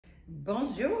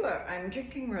Bonjour, I'm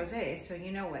drinking rosé, so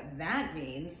you know what that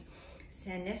means.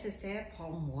 C'est nécessaire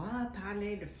pour moi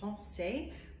parler le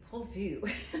français pour vous.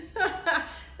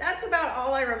 That's about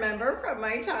all I remember from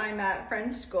my time at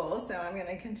French school, so I'm going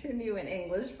to continue in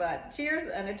English, but cheers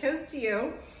and a toast to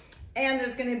you. And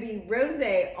there's going to be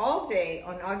rosé all day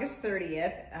on August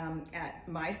 30th at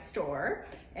my store.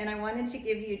 And I wanted to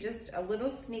give you just a little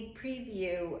sneak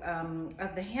preview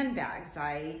of the handbags.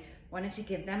 I wanted to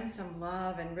give them some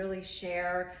love and really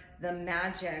share the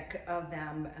magic of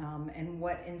them and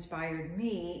what inspired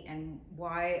me and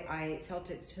why I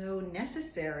felt it so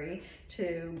necessary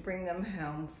to bring them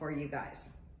home for you guys.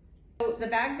 So the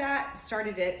bag that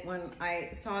started it when I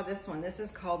saw this one, this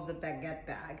is called the baguette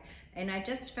bag, and I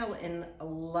just fell in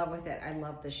love with it. I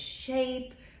love the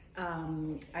shape.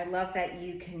 I love that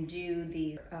you can do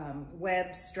the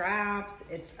web straps.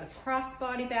 It's a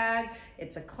crossbody bag.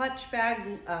 It's a clutch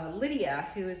bag. Lydia,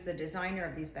 who is the designer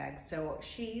of these bags, so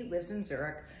she lives in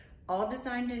Zurich, all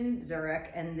designed in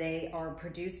Zurich, and they are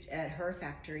produced at her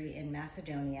factory in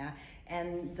Macedonia.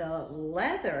 And the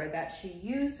leather that she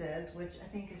uses, which I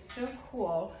think is so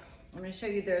cool, I'm going to show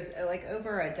you, there's like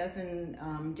over a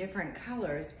dozen different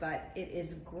colors, but it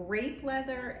is grape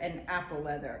leather and apple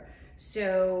leather.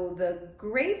 So the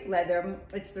grape leather,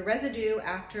 it's the residue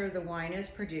after the wine is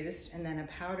produced, and then a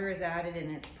powder is added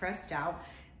and it's pressed out,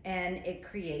 and it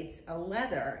creates a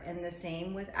leather. And the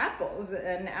same with apples.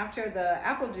 And after the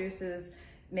apple juice is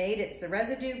made, it's the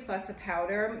residue plus a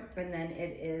powder, and then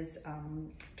it is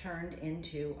turned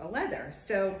into a leather.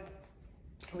 So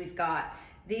we've got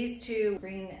these two,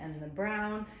 green and the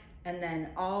brown, and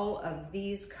then all of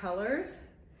these colors,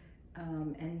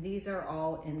 and these are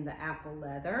all in the apple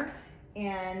leather.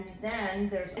 And then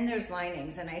there's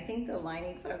linings, and I think the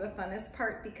linings are the funnest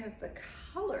part because the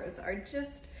colors are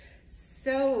just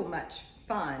so much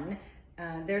fun.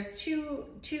 There's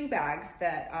two bags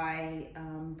that I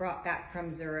brought back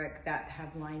from Zurich that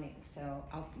have linings, so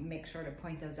I'll make sure to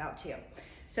point those out to you.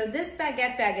 So this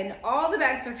baguette bag, and all the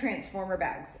bags are transformer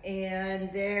bags,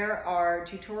 and there are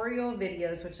tutorial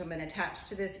videos which I'm going to attach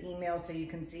to this email so you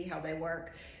can see how they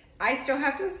work. I still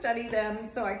have to study them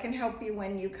so I can help you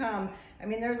when you come. I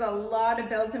mean, there's a lot of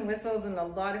bells and whistles and a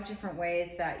lot of different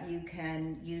ways that you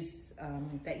can use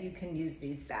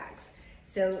these bags.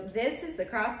 So this is the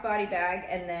crossbody bag,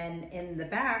 and then in the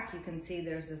back you can see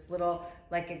there's this little,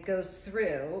 like, it goes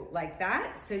through like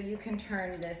that, so you can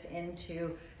turn this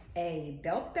into a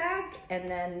belt bag,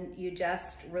 and then you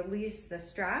just release the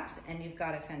straps and you've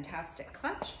got a fantastic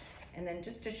clutch. And then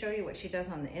just to show you what she does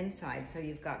on the inside, so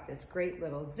you've got this great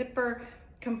little zipper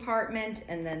compartment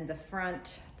and then the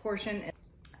front portion.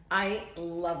 I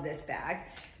love this bag.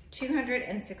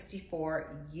 $264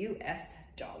 US.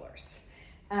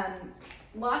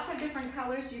 Lots of different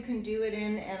colors you can do it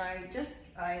in, and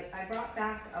I brought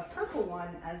back a purple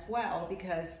one as well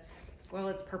because, well,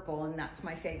 it's purple and that's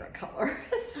my favorite color,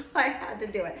 so I had to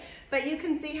do it. But you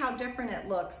can see how different it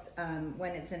looks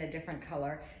when it's in a different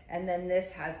color. And then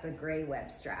this has the gray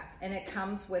web strap, and it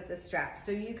comes with the strap.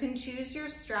 So you can choose your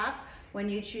strap when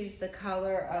you choose the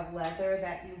color of leather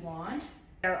that you want.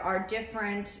 There are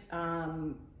different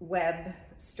web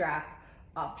strap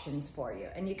options for you,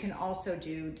 and you can also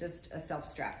do just a self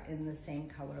strap in the same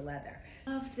color leather.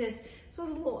 Loved this. This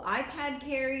was a little iPad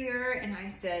carrier, and I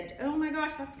said, oh my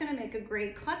gosh, that's gonna make a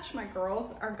great clutch. My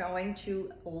girls are going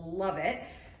to love it.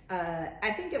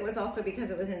 I think it was also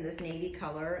because it was in this navy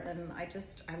color, and I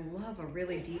love a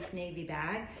really deep navy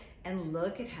bag. And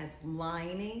look, it has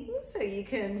lining, so you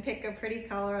can pick a pretty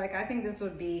color. Like, I think this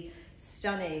would be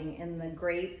stunning in the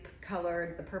grape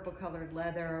colored, the purple colored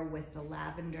leather with the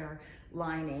lavender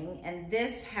lining. And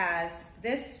this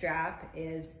strap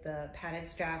is the padded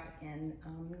strap in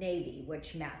navy,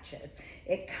 which matches.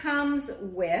 It comes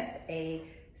with a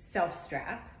self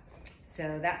strap,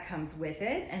 so that comes with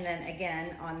it. And then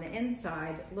again, on the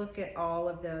inside, look at all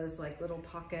of those like little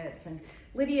pockets. And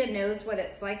Lydia knows what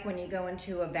it's like when you go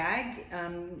into a bag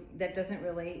that doesn't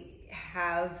really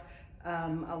have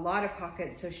a lot of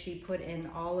pockets, so she put in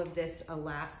all of this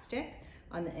elastic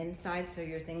on the inside so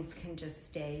your things can just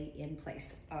stay in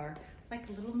place, or like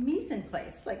a little mise en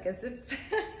place, like as if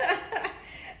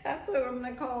that's what I'm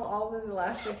gonna call all those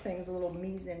elastic things, a little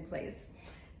mise en place.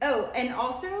 Oh, and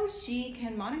also she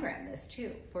can monogram this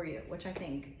too for you, which I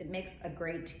think it makes a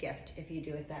great gift if you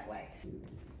do it that way.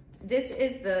 This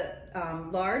is the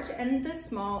large and the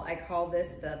small. I call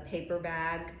this the paper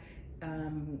bag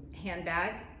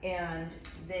handbag, and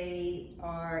they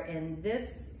are in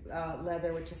this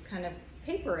leather, which is kind of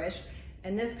paperish,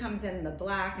 and this comes in the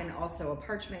black and also a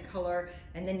parchment color,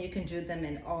 and then you can do them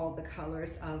in all the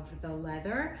colors of the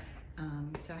leather.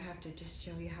 So I have to just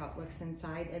show you how it looks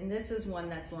inside. And this is one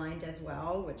that's lined as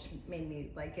well, which made me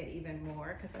like it even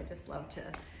more because I just love to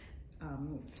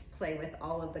play with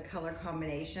all of the color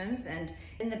combinations. And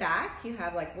in the back, you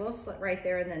have like a little slit right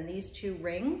there and then these two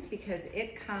rings because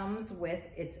it comes with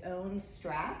its own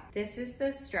strap. This is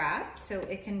the strap, so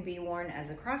it can be worn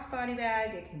as a crossbody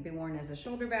bag, it can be worn as a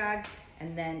shoulder bag,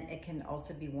 and then it can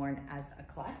also be worn as a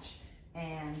clutch.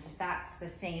 And that's the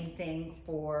same thing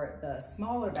for the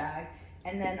smaller bag.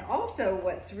 And then also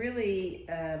what's really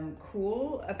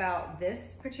cool about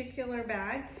this particular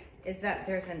bag is that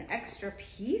there's an extra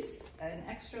piece, an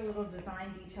extra little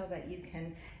design detail that you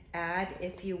can add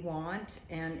if you want.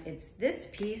 And it's this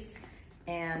piece,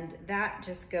 and that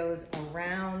just goes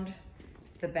around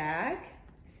the bag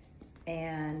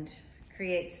and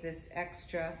creates this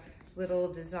extra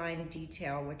little design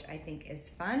detail, which I think is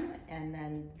fun. And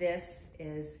then this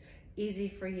is easy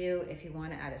for you if you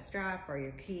want to add a strap or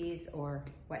your keys or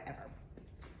whatever.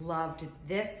 Loved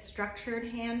this structured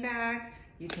handbag.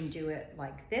 You can do it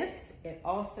like this. It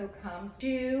also comes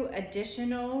 2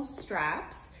 additional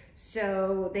straps,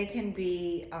 so they can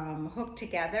be hooked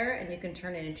together and you can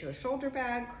turn it into a shoulder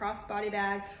bag, crossbody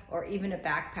bag, or even a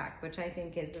backpack, which I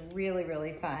think is really,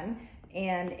 really fun.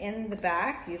 And in the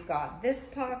back, you've got this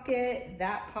pocket,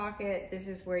 that pocket. This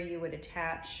is where you would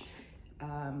attach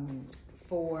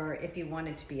for if you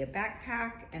wanted to be a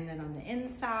backpack. And then on the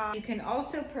inside, you can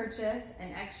also purchase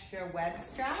an extra web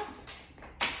strap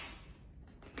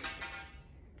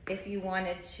if you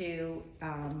wanted to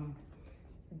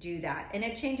do that. And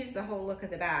it changes the whole look of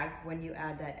the bag when you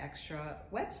add that extra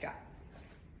web strap.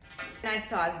 And I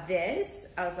saw this,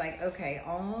 I was like, okay,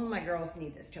 all my girls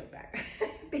need this tote bag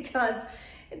because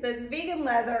this vegan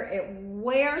leather, it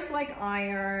wears like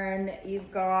iron.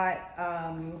 You've got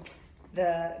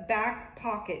the back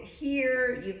pocket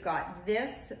here. You've got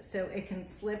this, so it can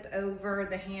slip over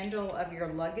the handle of your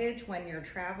luggage when you're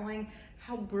traveling.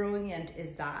 How brilliant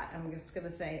is that? I'm just gonna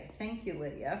say thank you,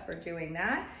 Lydia, for doing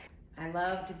that. I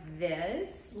loved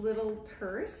this little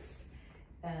purse.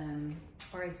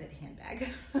 Or is it handbag?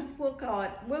 we'll call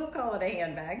it a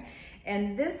handbag.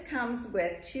 And this comes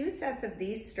with 2 sets of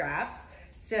these straps.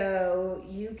 So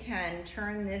you can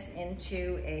turn this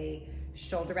into a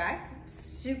shoulder bag,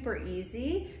 super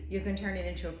easy. You can turn it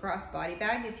into a crossbody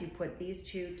bag if you put these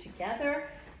 2 together.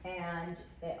 And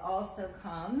it also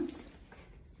comes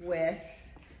with,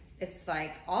 it's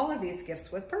like all of these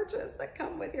gifts with purchase that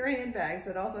come with your handbags.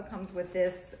 It also comes with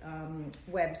this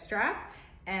web strap,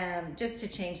 just to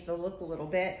change the look a little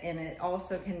bit. And it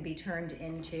also can be turned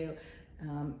into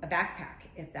a backpack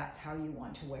if that's how you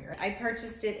want to wear it. I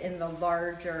purchased it in the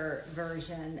larger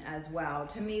version as well.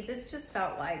 To me, this just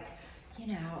felt like, you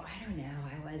know, I don't know,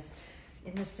 I was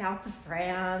in the south of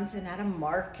France and at a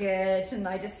market, and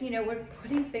I just, you know, were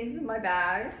putting things in my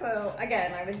bag. So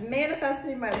again, I was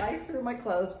manifesting my life through my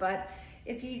clothes. But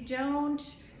if you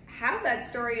don't have that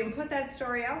story and put that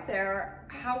story out there,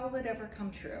 how will it ever come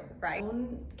true, right?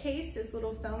 Phone case, this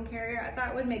little phone carrier, I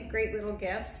thought would make great little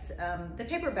gifts. The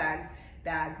paper bag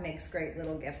makes great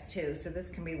little gifts too. So this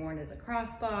can be worn as a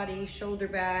crossbody, shoulder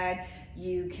bag.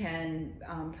 You can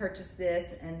purchase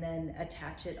this and then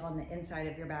attach it on the inside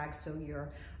of your bag so your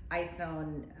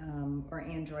iPhone or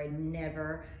Android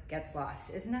never gets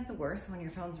lost. Isn't that the worst when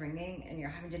your phone's ringing and you're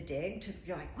having to dig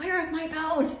you're like, where is my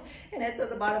phone? And it's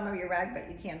at the bottom of your bag, but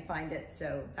you can't find it.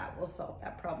 So that will solve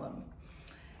that problem.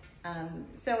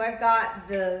 So I've got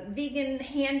the Vegan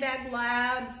Handbag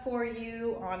Lab for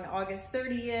you on August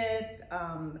 30th.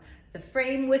 The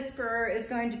Frame Whisperer is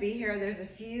going to be here. There's a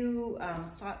few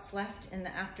slots left in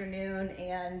the afternoon,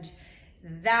 and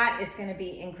that is going to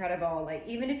be incredible. Like,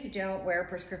 even if you don't wear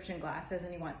prescription glasses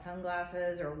and you want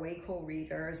sunglasses or way cool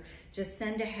readers, just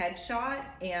send a headshot.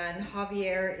 And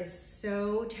Javier is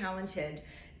so talented,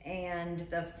 and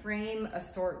the frame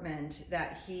assortment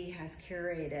that he has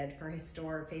curated for his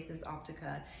store, Faces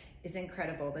Optica, is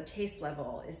incredible. The taste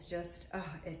level is just,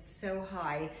 oh, it's so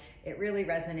high. It really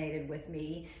resonated with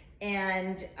me.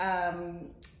 And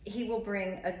he will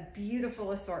bring a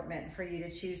beautiful assortment for you to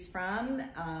choose from.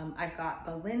 I've got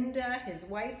Belinda, his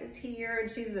wife, is here, and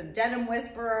she's the denim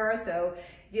whisperer. So if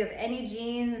you have any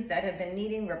jeans that have been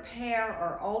needing repair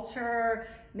or alter,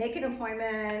 make an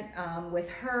appointment with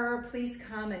her. Please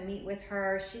come and meet with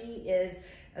her. She is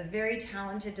a very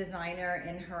talented designer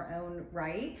in her own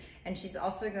right. And she's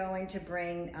also going to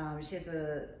bring, she has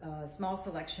a small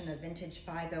selection of vintage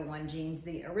 501 jeans,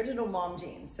 the original mom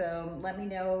jeans. So let me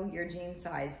know your jean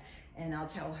size and I'll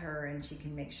tell her, and she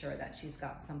can make sure that she's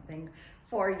got something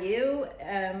for you.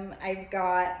 I've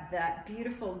got that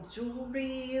beautiful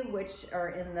jewelry, which are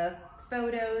in the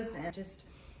photos, and just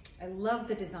I love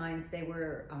the designs. They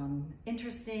were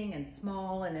interesting and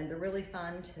small, and they're really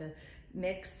fun to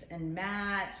mix and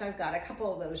match. I've got a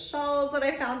couple of those shawls that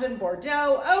I found in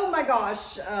Bordeaux. Oh my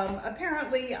gosh,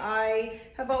 apparently I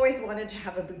have always wanted to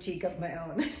have a boutique of my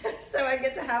own. So I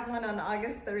get to have one on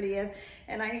August 30th,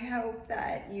 and I hope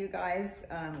that you guys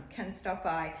can stop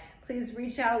by. Please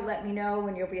reach out, let me know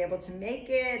when you'll be able to make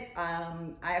it. I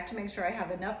have to make sure I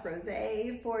have enough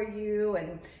rosé for you,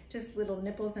 and just little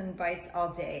nipples and bites all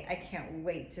day. I can't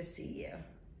wait to see you.